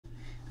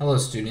Hello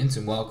students,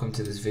 and welcome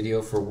to this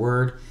video for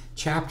Word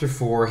Chapter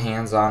 4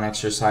 Hands-On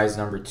Exercise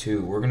number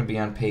 2. We're going to be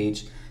on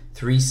page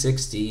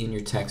 360 in your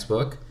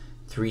textbook,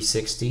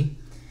 360.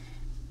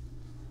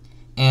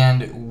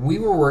 And we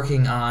were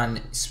working on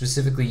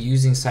specifically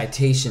using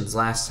citations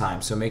last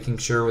time, so making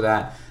sure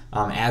that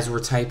as we're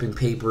typing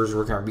papers,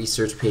 working on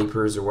research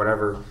papers or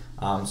whatever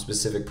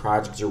specific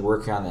project you're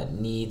working on that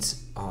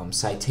needs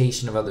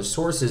citation of other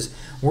sources,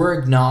 we're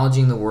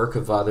acknowledging the work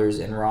of others,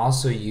 and we're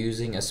also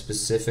using a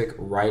specific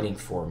writing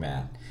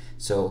format.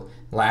 So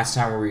last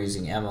time we were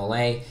using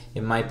MLA.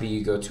 It might be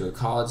you go to a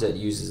college that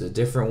uses a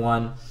different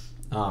one.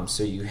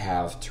 So you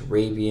have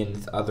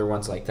Turabian, other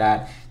ones like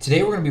that.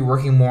 Today we're going to be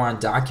working more on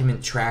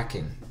document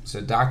tracking.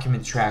 So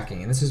document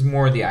tracking, and this is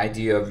more the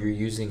idea of you're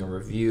using a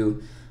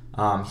review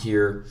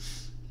here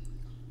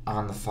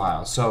on the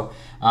file. So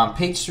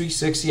page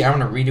 360, I'm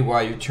going to read it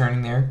while you're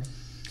turning there.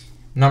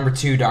 Number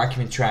 2,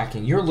 document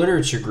tracking. Your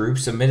literature group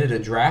submitted a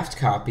draft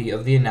copy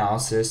of the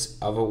analysis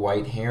of a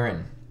white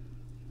heron.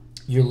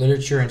 Your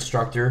literature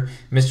instructor,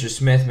 Mr.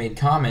 Smith, made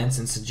comments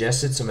and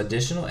suggested some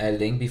additional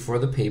editing before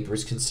the paper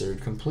is considered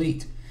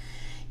complete.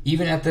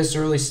 Even at this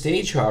early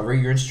stage, however,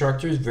 your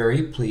instructor is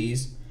very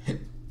pleased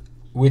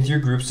with your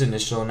group's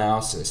initial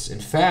analysis. In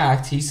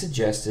fact, he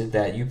suggested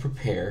that you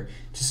prepare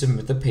to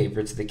submit the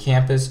paper to the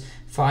campus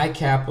Phi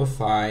Kappa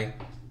Phi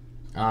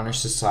Honor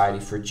Society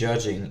for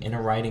judging in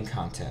a writing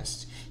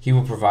contest. He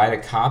will provide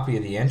a copy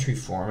of the entry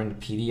form in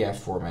PDF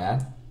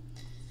format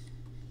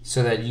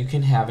so that you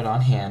can have it on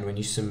hand when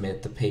you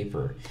submit the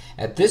paper.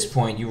 At this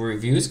point, you will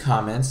review his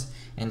comments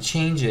and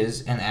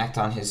changes and act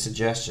on his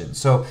suggestions.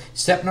 So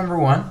step number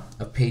 1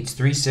 of page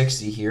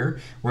 360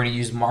 here, we're going to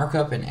use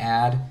markup and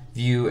add,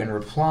 view, and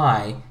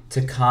reply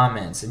to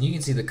comments. And you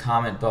can see the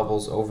comment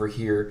bubbles over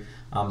here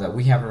that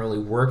we haven't really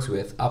worked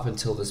with up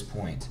until this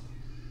point.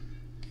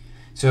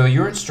 So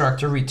your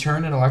instructor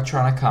returned an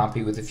electronic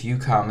copy with a few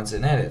comments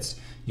and edits.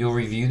 You'll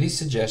review these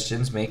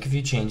suggestions, make a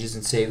few changes,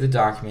 and save the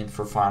document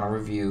for final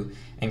review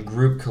and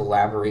group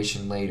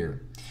collaboration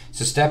later.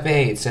 So step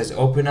A, it says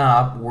open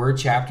up Word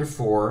Chapter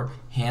 4,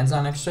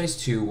 Hands-On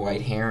Exercise 2,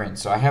 White Heron.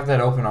 So I have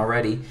that open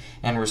already,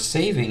 and we're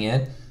saving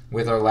it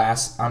with our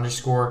last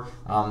underscore,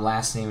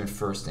 last name and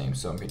first name.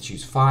 So I'm going to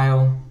choose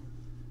File,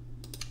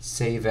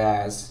 Save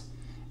As,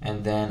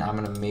 and then I'm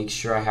going to make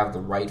sure I have the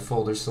right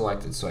folder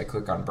selected. So I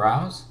click on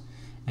Browse,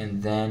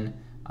 and then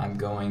I'm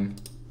going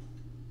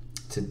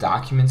to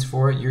Documents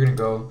for it. You're going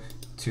to go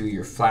to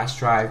your flash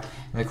drive,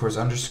 and of course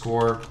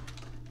underscore,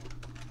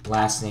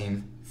 last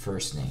name,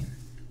 first name.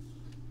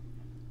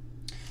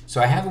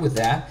 So I have it with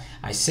that.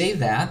 I save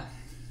that.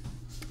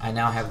 I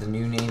now have the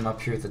new name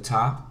up here at the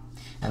top,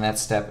 and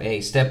that's step A.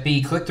 Step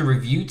B, click the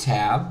Review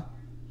tab,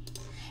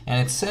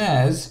 and it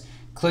says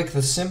click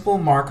the simple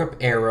markup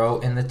arrow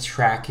in the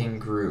tracking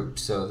group.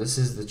 So this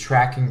is the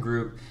tracking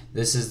group.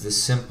 This is the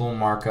simple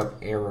markup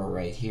arrow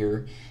right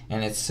here,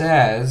 and it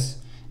says,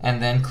 and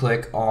then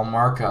click All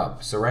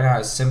Markup. So right now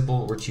it's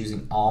simple. We're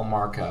choosing All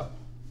Markup.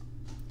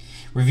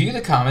 Review the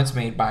comments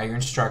made by your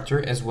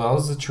instructor as well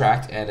as the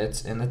tracked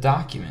edits in the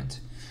document.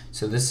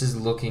 So this is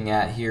looking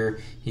at here,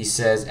 he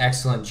says,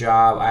 excellent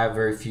job, I have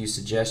very few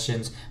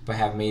suggestions, but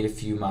have made a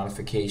few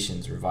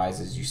modifications,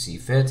 revise as you see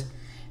fit.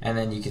 And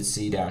then you can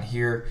see down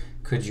here,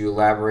 could you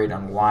elaborate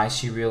on why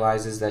she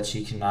realizes that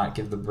she cannot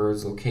give the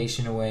bird's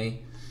location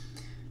away?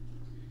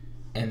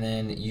 And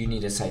then you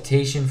need a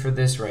citation for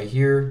this right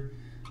here.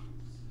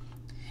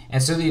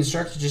 And so the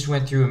instructor just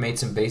went through and made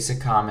some basic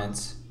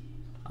comments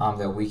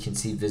that we can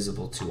see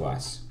visible to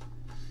us.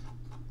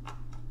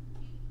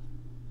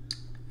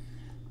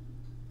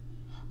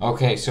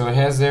 Okay, so it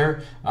has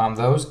there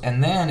those,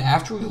 and then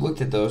after we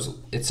looked at those,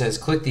 it says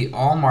click the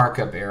All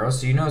Markup arrow.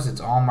 So you notice it's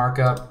All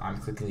Markup. I'm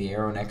clicking the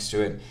arrow next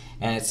to it,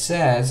 and it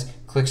says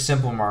click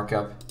Simple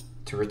Markup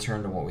to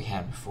return to what we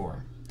had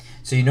before.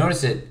 So you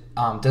notice it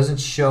doesn't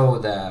show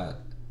the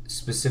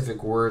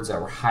specific words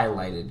that were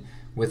highlighted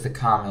with the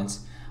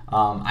comments.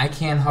 I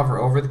can hover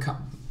over the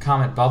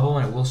comment bubble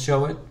and it will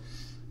show it,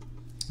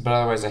 but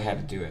otherwise I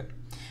had to do it.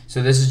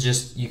 So this is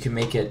just, you can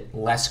make it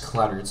less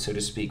cluttered, so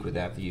to speak, with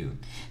that view.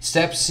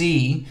 Step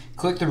C,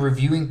 click the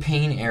Reviewing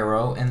Pane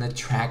arrow in the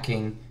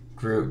tracking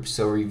group.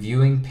 So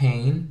Reviewing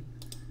Pane,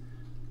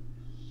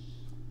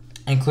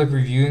 and click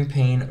Reviewing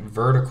Pane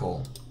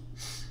Vertical.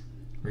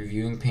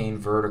 Reviewing Pane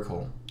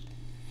Vertical.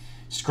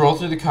 Scroll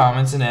through the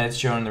comments and edits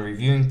shown in the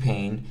Reviewing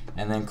Pane,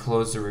 and then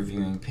close the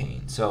Reviewing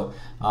Pane. So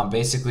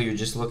basically you're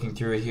just looking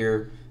through it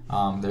here.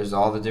 There's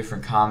all the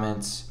different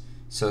comments.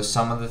 So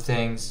some of the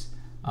things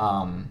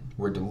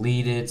were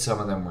deleted, some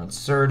of them were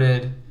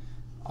inserted,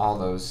 all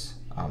those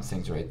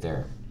things right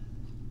there.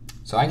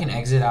 So I can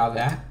exit out of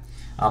that,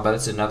 but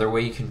it's another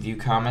way you can view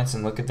comments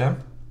and look at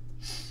them.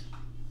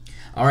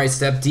 Alright,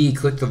 step D,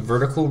 click the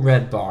vertical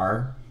red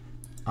bar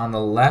on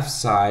the left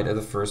side of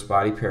the first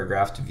body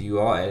paragraph to view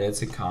all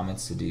edits and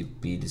comments to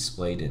be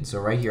displayed in. So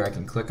right here I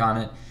can click on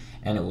it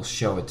and it will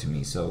show it to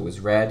me. So it was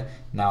red,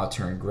 now it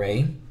turned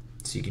gray,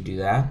 so you can do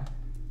that.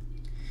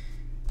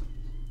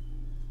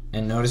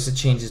 And notice it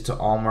changes to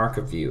All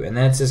Markup View. And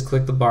then it says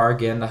click the bar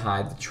again to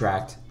hide the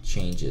tracked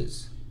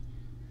changes.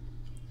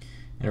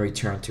 and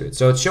return to it.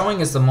 So it's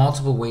showing us the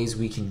multiple ways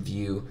we can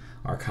view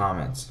our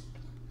comments.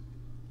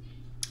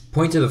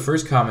 Point to the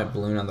first comment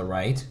balloon on the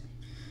right.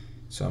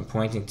 So I'm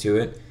pointing to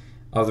it,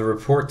 of the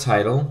report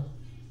title,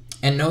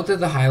 and note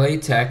that the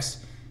highlighted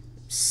text,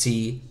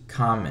 see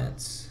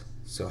comments.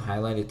 So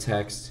highlighted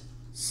text,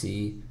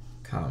 see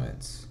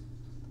comments.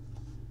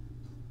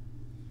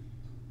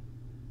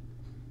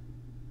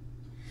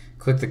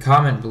 Click the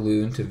comment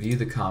balloon to view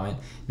the comment.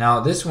 Now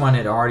this one,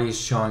 it already is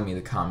showing me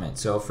the comment.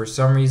 So for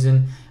some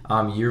reason,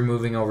 you're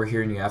moving over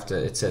here and you have to,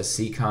 it says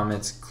see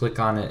comments, click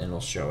on it and it'll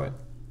show it.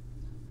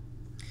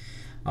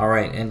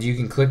 Alright, and you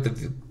can click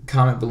the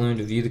comment balloon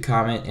to view the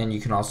comment, and you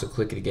can also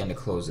click it again to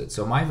close it.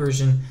 So my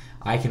version,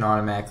 I can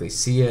automatically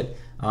see it.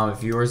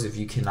 If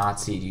you cannot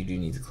see it, you do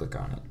need to click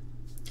on it.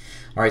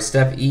 Alright,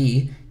 step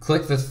E,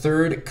 click the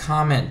third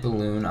comment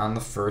balloon on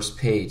the first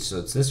page. So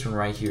it's this one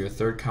right here,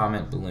 third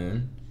comment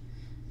balloon.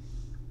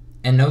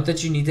 And note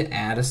that you need to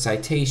add a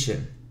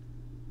citation.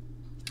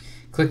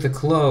 Click the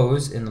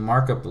close in the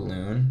markup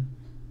balloon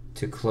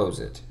to close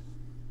it.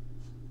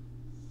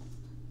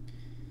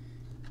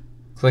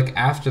 Click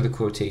after the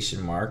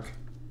quotation mark.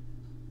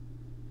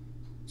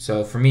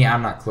 So for me,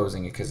 I'm not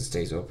closing it because it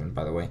stays open,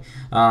 by the way.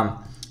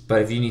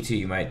 But if you need to,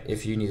 you might.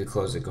 If you need to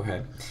close it, go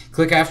ahead.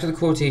 Click after the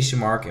quotation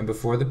mark and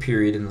before the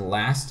period in the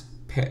last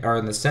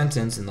in the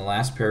sentence in the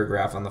last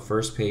paragraph on the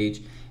first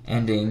page,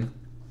 ending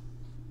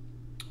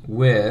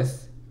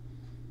with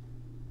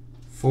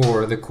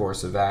for the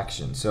course of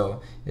action.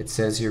 So it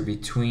says here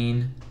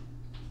between,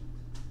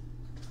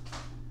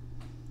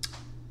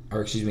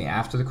 or excuse me,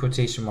 after the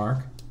quotation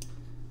mark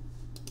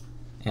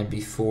and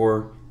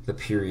before the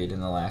period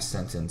in the last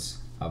sentence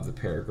of the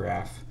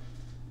paragraph,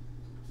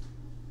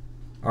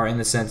 or in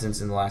the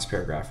sentence in the last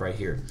paragraph right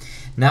here.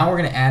 Now we're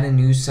going to add a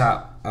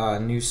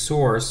new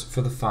source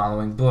for the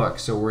following book.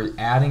 So we're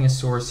adding a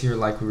source here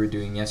like we were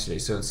doing yesterday.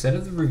 So instead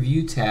of the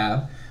review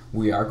tab,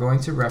 we are going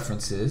to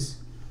references,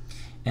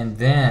 and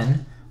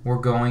then we're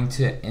going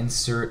to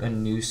insert a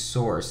new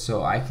source.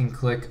 So I can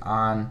click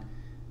on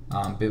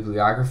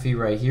bibliography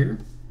right here,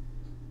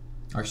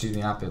 or excuse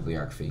me, not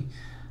bibliography.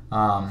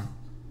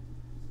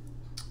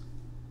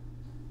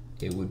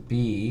 It would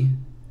be,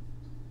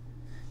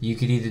 you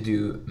could either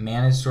do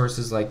manage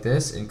sources like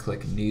this and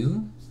click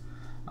new.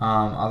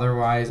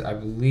 Otherwise, I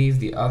believe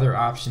the other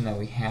option that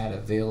we had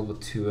available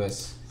to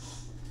us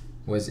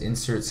was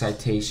insert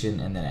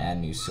citation and then add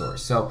new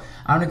source. So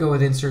I'm going to go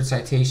with insert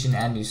citation,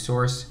 add new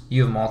source.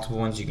 You have multiple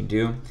ones you can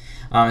do.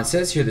 It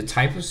says here the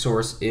type of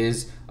source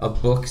is a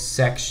book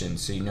section.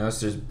 So you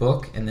notice there's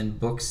book and then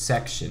book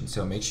section.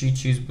 So make sure you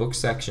choose book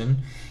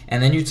section.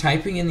 And then you're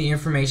typing in the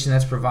information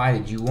that's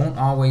provided. You won't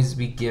always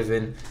be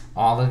given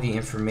all of the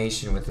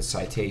information with the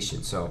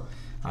citation. So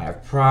I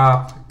have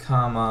prop,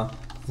 comma,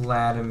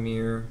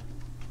 Vladimir,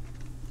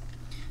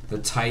 the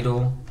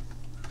title,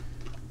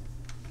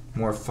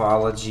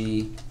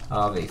 morphology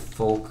of a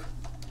folk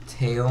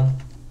tale.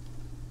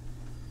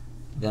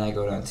 Then I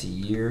go down to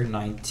year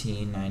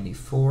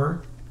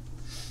 1994,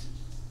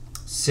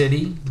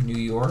 city, New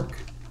York,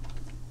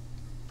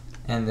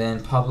 and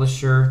then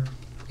publisher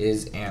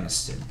is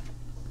Aniston.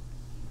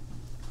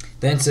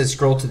 Then it says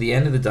scroll to the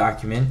end of the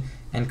document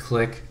and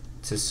click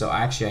to, so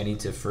actually I need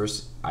to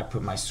first, I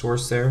put my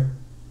source there.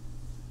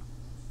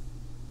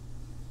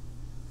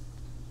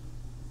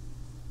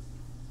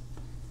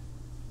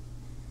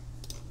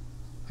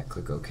 I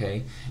click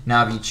OK.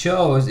 Now if you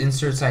chose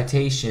insert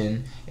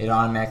citation, it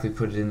automatically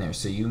put it in there.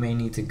 So you may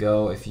need to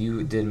go, if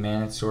you did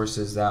manage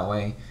sources that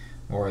way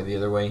or the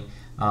other way,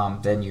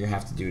 then you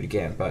have to do it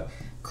again. But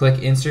click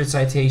insert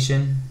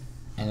citation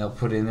and it'll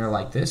put it in there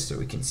like this so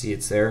we can see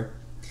it's there.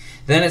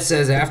 Then it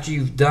says after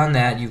you've done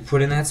that, you've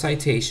put in that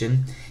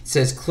citation, it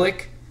says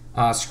click,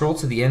 scroll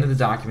to the end of the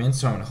document.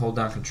 So I'm going to hold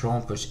down control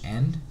and push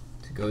end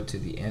to go to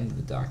the end of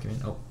the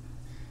document. Oh,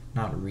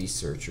 not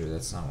researcher,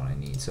 that's not what I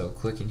need. So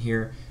click in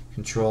here,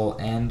 control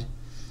end,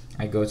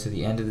 I go to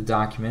the end of the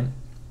document.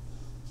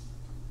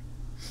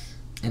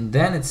 And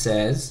then it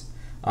says,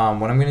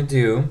 what I'm going to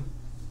do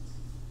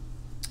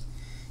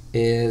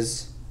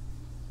is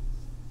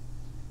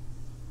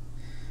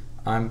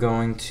I'm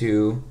going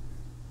to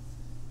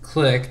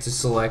click to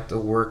select the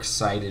works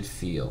cited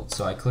field.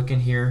 So I click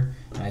in here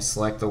and I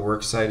select the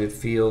works cited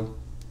field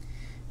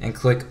and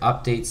click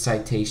update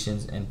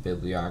citations and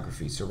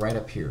bibliography. So right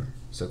up here.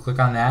 So click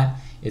on that,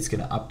 it's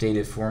going to update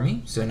it for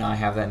me. So now I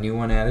have that new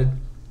one added.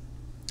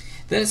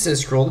 Then it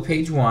says scroll to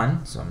page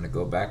 1. So I'm going to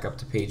go back up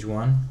to page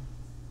 1.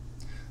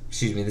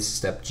 Excuse me, this is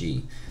step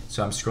G.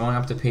 So I'm scrolling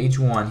up to page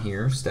 1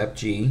 here, step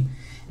G,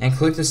 and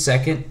click the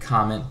second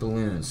comment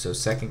balloon. So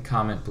second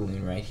comment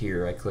balloon right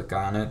here, I click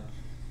on it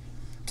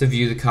to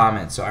view the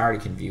comment. So I already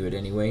can view it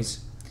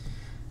anyways.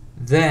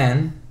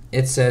 Then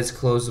it says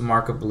close the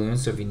markup balloon.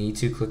 So if you need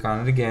to, click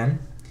on it again.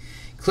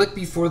 Click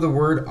before the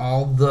word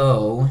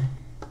although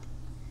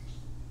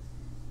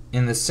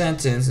in the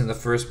sentence in the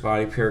first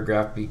body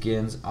paragraph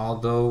begins,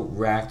 although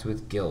racked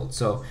with guilt.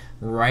 So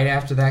right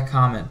after that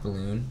comment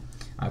balloon,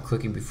 I'm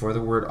clicking before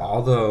the word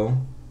although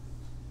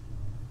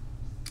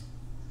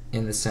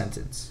in the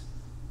sentence.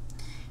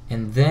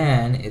 And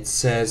then it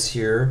says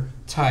here,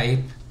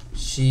 type,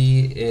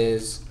 she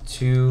is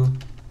too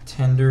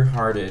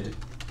tender-hearted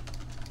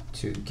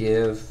to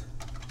give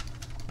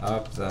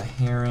up the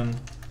heron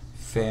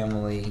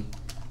family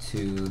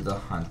to the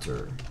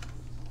hunter,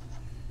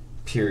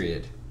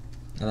 period.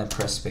 And then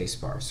press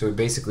spacebar. So we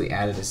basically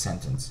added a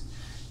sentence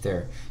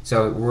there.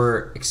 So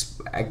we're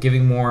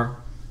giving more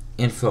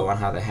info on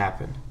how that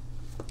happened.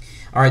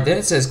 Alright, then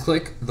it says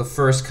click the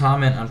first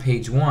comment on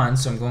page 1.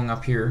 So I'm going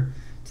up here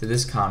to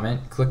this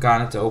comment, click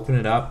on it to open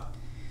it up,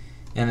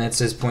 and then it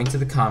says point to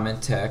the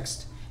comment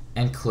text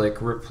and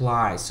click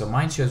reply. So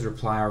mine shows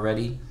reply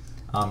already,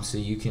 so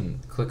you can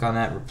click on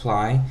that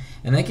reply,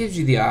 and that gives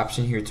you the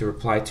option here to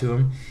reply to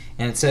them.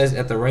 And it says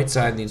at the right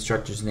side the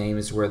instructor's name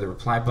is where the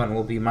reply button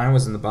will be. Mine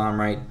was in the bottom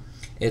right.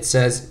 It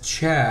says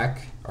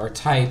check or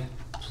type,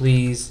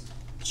 please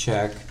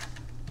check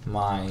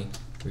my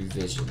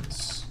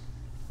revisions,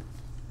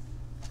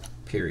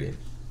 period.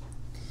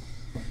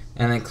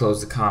 And then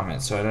close the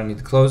comment. So I don't need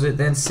to close it.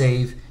 Then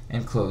save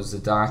and close the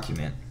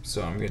document.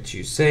 So I'm going to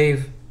choose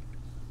save,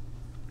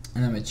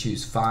 and I'm going to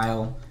choose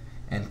file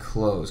and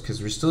close,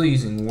 because we're still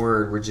using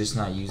Word, we're just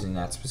not using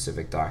that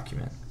specific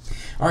document.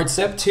 Alright,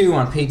 step 2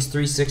 on page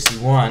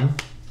 361.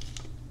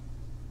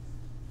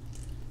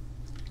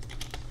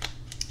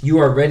 You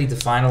are ready to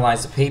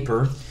finalize the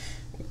paper,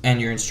 and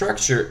your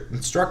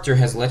instructor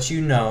has let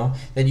you know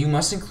that you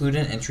must include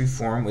an entry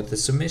form with the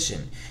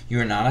submission. You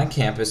are not on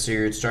campus, so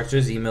your instructor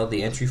has emailed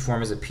the entry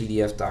form as a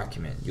PDF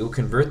document. You'll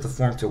convert the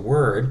form to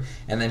Word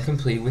and then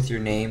complete it with your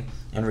name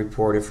and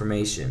report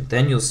information.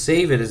 Then you'll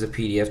save it as a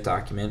PDF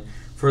document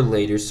for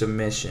later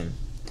submission.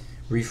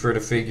 Refer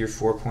to figure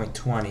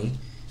 4.20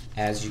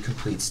 as you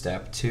complete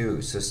step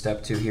 2. So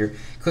step 2 here,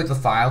 click the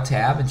File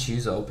tab and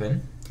choose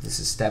Open. This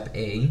is step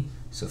A.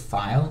 So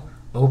File,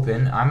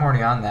 Open. I'm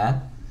already on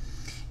that.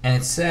 And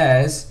it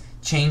says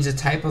change the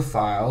type of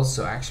files.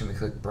 So actually we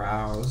click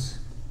Browse.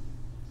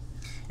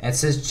 And it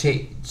says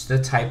change the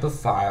type of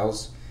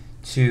files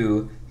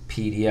to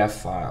PDF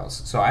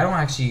files. So I don't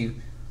actually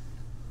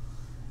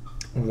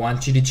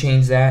want you to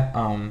change that,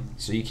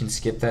 so you can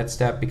skip that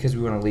step because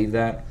we want to leave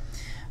that.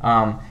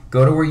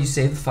 Go to where you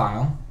save the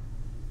file.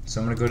 So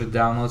I'm going to go to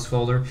Downloads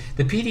folder.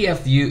 The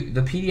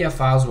PDF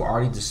files will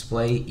already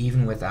display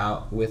even with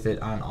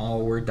it on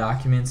all Word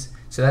documents.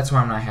 So that's why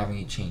I'm not having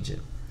you change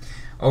it.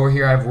 Over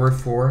here I have Word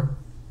 4,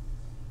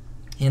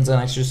 hands-on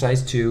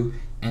exercise 2,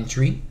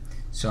 entry.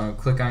 So I'm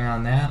clicking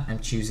on that. I'm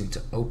choosing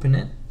to open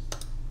it.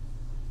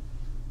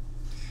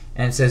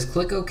 And it says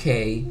click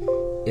OK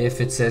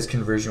if it says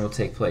conversion will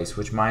take place,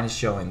 which mine is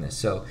showing this.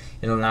 So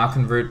it'll now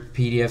convert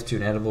PDF to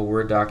an editable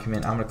Word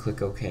document. I'm going to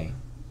click OK.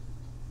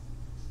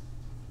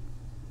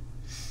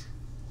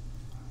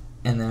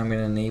 And then I'm going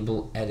to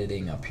enable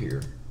editing up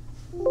here.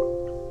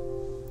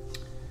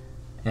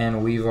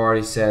 And we've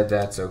already said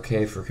that's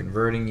okay for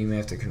converting. You may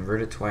have to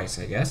convert it twice,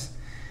 I guess.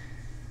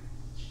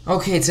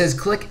 Okay, it says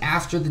click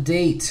after the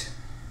date.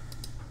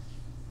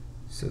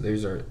 So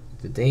there's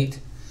the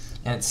date.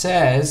 And it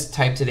says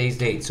type today's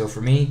date. So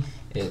for me,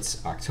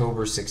 it's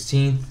October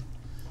 16th.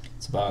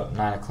 It's about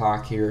 9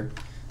 o'clock here.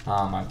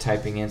 I'm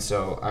typing in,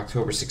 so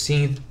October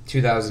 16th,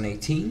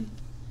 2018.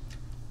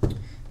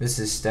 This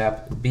is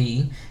step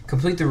B.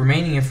 Complete the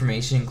remaining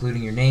information,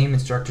 including your name,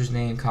 instructor's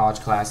name,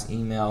 college class,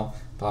 email,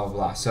 blah, blah,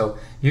 blah. So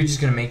you're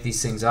just going to make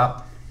these things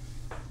up.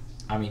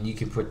 I mean, you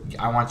can put,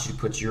 I want you to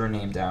put your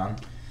name down,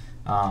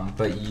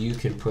 but you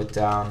could put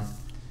down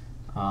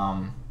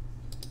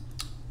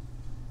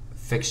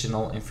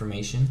fictional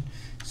information.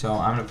 So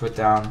I'm going to put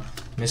down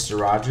Mr.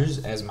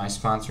 Rogers as my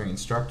sponsoring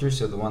instructor,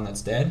 so the one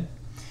that's dead.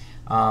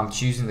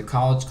 Choosing the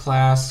college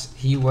class,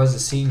 he was a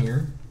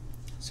senior,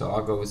 so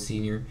I'll go with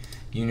senior.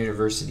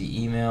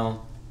 University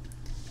email,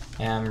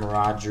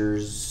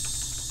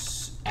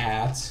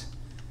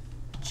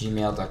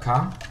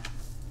 mrogers@gmail.com.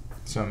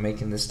 So I'm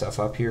making this stuff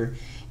up here.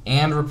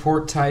 And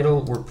report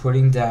title, we're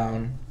putting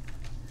down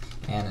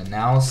an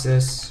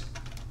analysis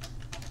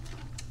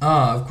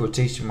of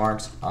quotation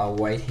marks, a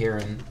white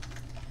heron,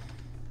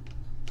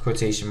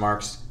 quotation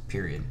marks,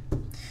 period.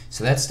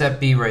 So that's step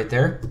B right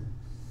there.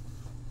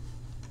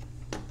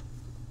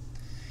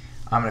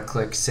 I'm going to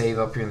click save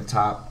up here in the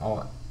top.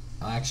 Oh,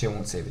 actually I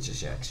won't save it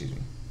just yet, excuse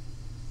me.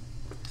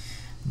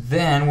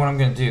 Then what I'm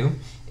going to do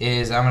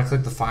is I'm going to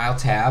click the File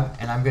tab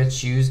and I'm going to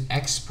choose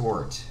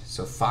Export.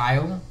 So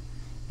File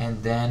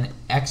and then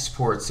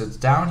Export. So it's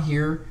down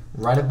here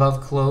right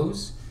above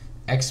Close,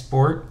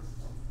 Export.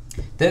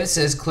 Then it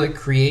says click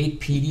Create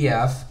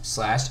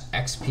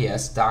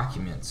PDF/XPS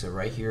document. So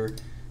right here,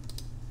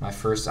 my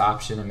first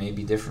option, it may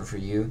be different for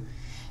you.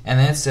 And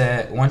then it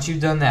said, once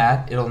you've done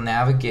that, it'll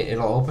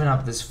open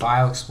up this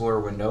File Explorer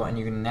window and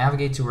you're going to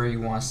navigate to where you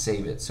want to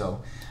save it.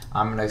 So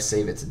I'm going to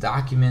save it to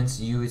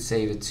Documents, you would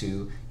save it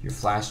to your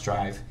flash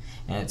drive.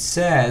 And it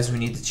says we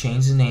need to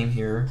change the name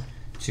here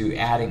to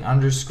adding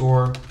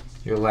underscore,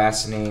 your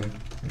last name,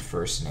 and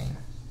first name.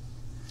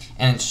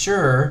 And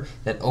ensure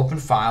that Open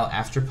File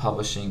After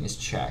Publishing is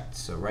checked.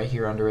 So right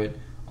here under it,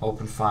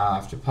 Open File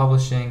After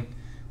Publishing,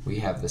 we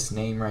have this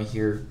name right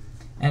here,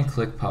 and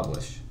click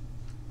Publish.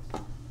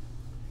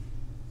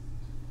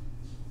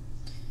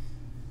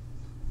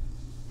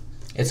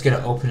 it's going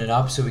to open it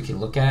up so we can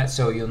look at it.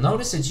 So you'll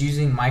notice it's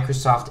using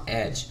Microsoft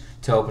Edge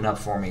to open up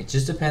for me. It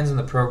just depends on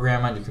the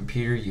program on your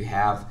computer you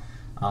have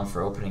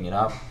for opening it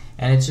up,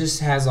 and it just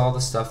has all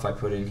the stuff I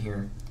put in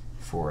here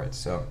for it.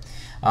 So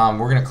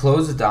we're going to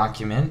close the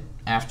document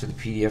after the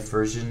PDF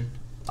version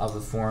of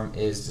the form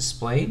is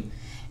displayed,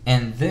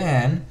 and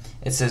then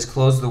it says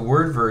close the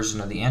Word version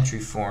of the entry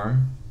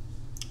form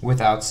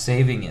without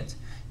saving it.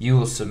 You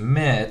will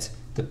submit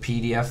the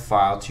PDF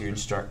file to your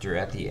instructor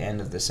at the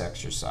end of this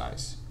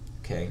exercise.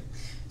 Okay,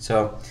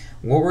 so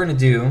what we're going to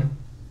do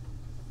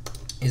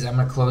is I'm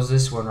going to close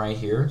this one right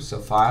here. So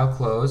file,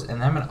 close,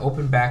 and then I'm going to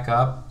open back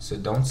up, so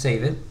don't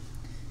save it.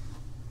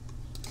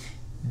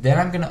 Then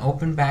I'm going to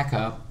open back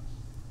up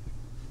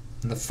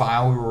the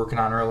file we were working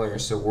on earlier.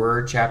 So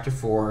Word, Chapter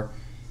 4,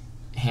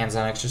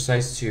 hands-on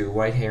exercise 2,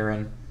 White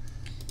Heron,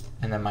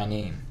 and then my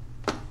name.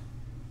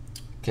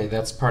 Okay,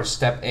 that's part of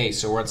step A.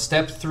 So we're on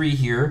step 3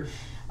 here.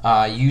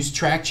 Use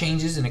track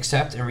changes and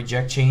accept and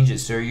reject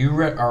changes. So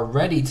you are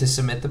ready to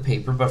submit the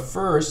paper, but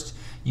first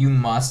you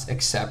must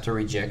accept or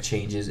reject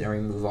changes and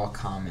remove all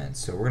comments.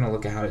 So we're going to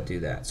look at how to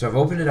do that. So I've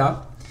opened it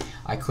up.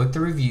 I click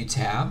the Review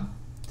tab.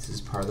 This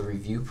is part of the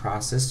review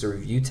process, the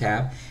Review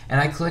tab,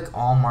 and I click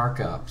All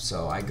Markup.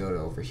 So I go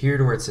over here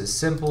to where it says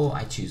Simple.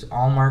 I choose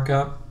All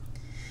Markup,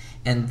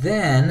 and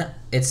then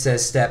it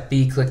says Step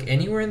B, click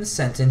anywhere in the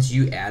sentence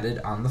you added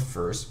on the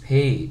first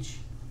page.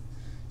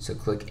 So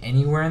click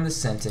anywhere in the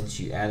sentence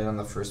you added on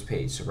the first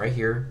page. So right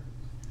here,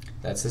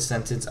 that's the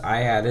sentence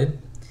I added.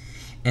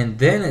 And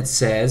then it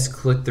says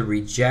click the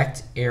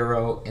Reject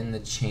arrow in the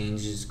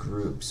Changes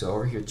group. So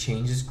over here,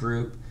 Changes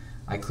group,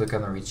 I click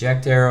on the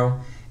Reject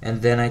arrow,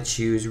 and then I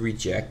choose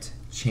Reject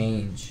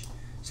Change.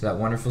 So that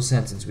wonderful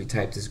sentence we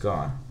typed is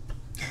gone.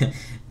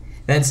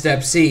 Then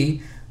step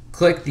C,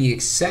 click the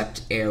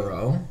Accept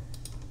arrow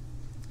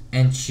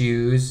and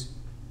choose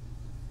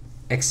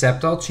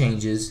Accept all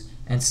changes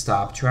and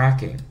stop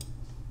tracking,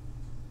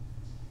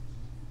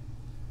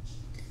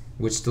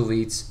 which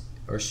deletes,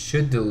 or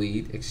should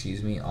delete,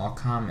 excuse me, all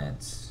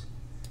comments.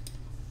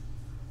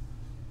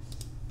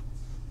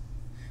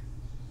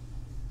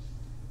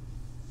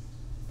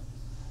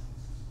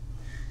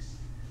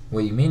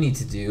 What you may need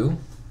to do,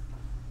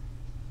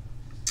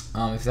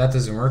 if that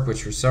doesn't work,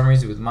 which for some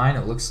reason with mine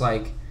it looks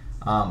like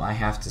I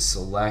have to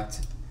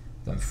select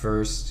them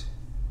first.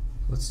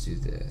 Let's do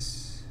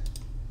this.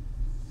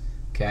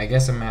 Okay, I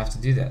guess I'm going to have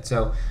to do that.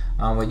 So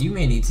what you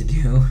may need to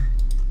do,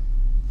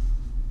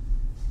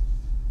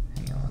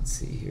 hang on, let's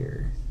see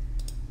here.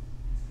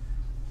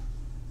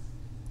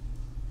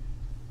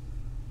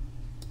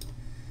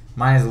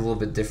 Mine is a little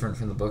bit different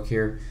from the book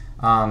here.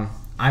 I'm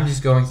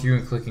just going through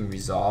and clicking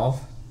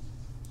Resolve.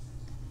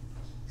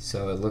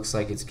 So it looks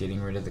like it's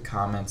getting rid of the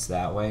comments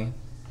that way.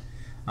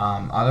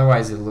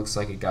 Otherwise, it looks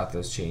like it got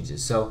those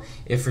changes. So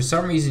if for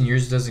some reason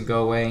yours doesn't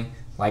go away,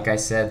 like I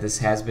said, this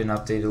has been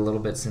updated a little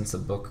bit since the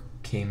book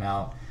came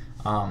out.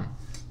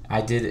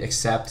 I did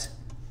accept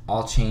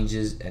all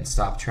changes and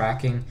stop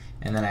tracking,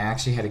 and then I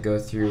actually had to go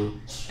through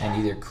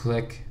and either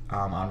click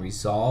on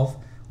Resolve,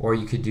 or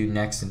you could do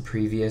Next and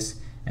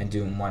Previous and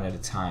do them one at a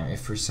time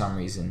if for some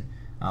reason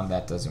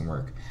that doesn't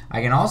work.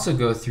 I can also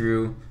go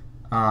through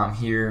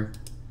here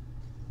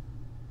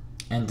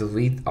and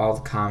delete all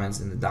the comments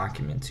in the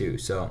document too.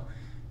 So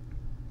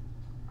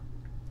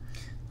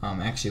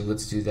actually,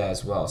 let's do that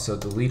as well. So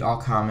delete all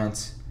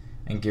comments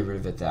and get rid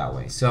of it that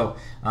way. So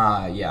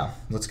yeah,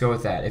 let's go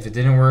with that. If it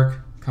didn't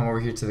work, come over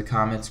here to the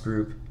comments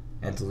group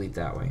and delete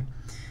that way.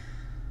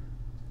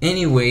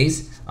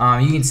 Anyways,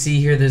 you can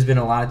see here there's been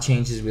a lot of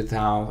changes with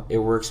how it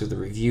works with the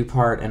review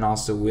part and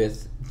also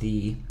with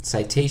the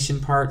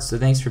citation part. So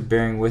thanks for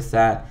bearing with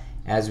that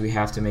as we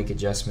have to make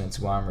adjustments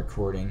while I'm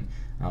recording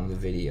the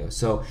video.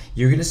 So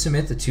you're going to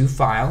submit the 2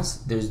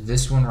 files. There's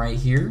this one right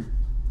here.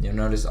 You'll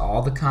notice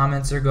all the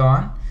comments are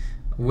gone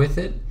with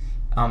it,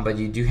 but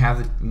you do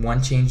have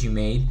one change you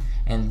made,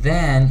 and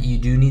then you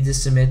do need to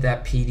submit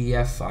that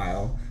PDF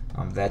file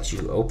that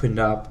you opened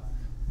up,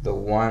 the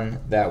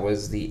one that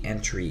was the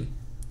entry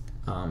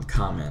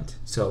comment.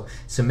 So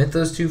submit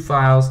those 2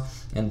 files,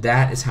 and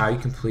that is how you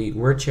complete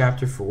Word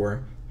Chapter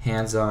 4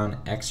 Hands-On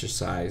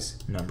Exercise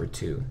number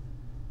 2.